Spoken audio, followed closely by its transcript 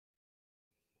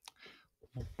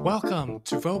Welcome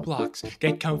to Roblox.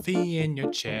 Get comfy in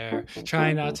your chair.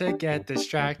 Try not to get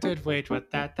distracted. Wait,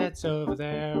 what that's over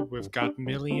there? We've got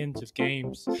millions of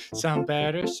games. Some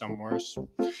better, some worse.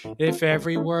 If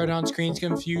every word on screen's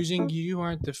confusing, you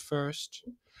aren't the first.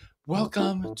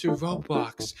 Welcome to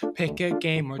Roblox. Pick a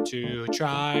game or two.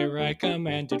 Try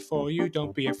recommended for you.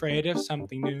 Don't be afraid of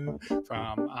something new.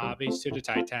 From obbies to the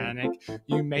Titanic,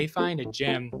 you may find a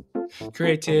gem.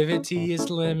 Creativity is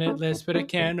limitless, but it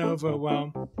can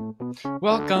overwhelm.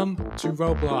 Welcome to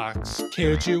Roblox.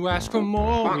 Could you ask for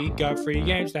more? We got free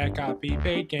games that copy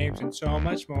paid games and so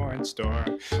much more in store.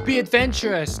 Be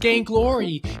adventurous, gain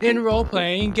glory in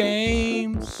role-playing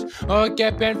games, or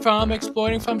get banned from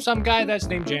exploiting from some guy that's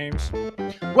named James.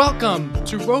 Welcome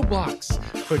to Roblox.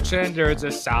 Put genders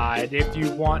aside. If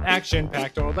you want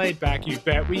action-packed or laid-back, you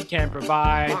bet we can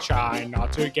provide. Try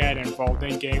not to get involved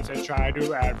in games that try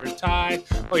to advertise.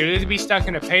 Or you'll either be stuck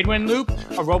in a paid-win loop,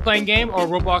 a role-playing game, or a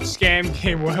Roblox scam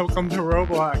game. Welcome to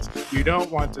Roblox. You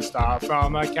don't want to stop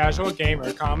from a casual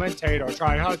gamer, commentate, or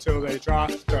try hard till they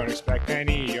drop. Don't expect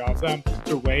any of them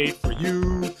to wait for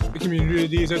you. The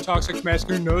community's a toxic mess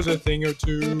who knows a thing or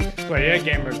two. Play a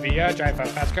game or VR, drive a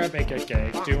fast car, bake a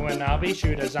cake. Do an obby,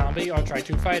 shoot a zombie, or try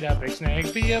to fight a big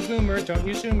snake. Be a boomer, don't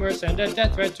use humor, send a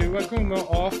death threat to a groomer,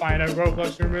 or find a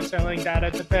Roblox rumor selling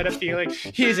data to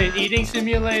pedophilic. Here's an eating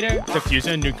simulator.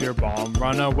 Defuse a nuclear bomb,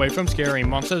 run away from scary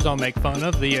monsters, or make fun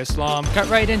of the Islam. Cut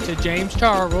right into James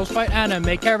Charles, fight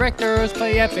anime characters,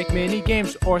 play epic mini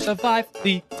games, or survive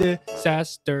the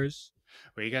disasters.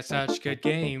 We got such good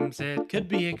games, it could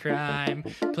be a crime.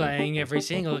 Playing every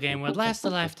single game would last a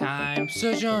lifetime.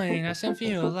 So join us and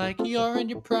feel like you're in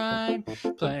your prime.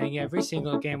 Playing every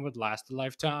single game would last a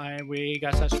lifetime. We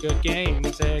got such good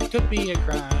games, it could be a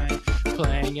crime.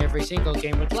 Playing every single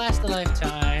game would last a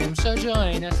lifetime. So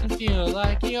join us and feel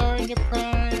like you're in your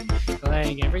prime.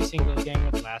 Playing every single game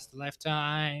would last a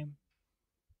lifetime.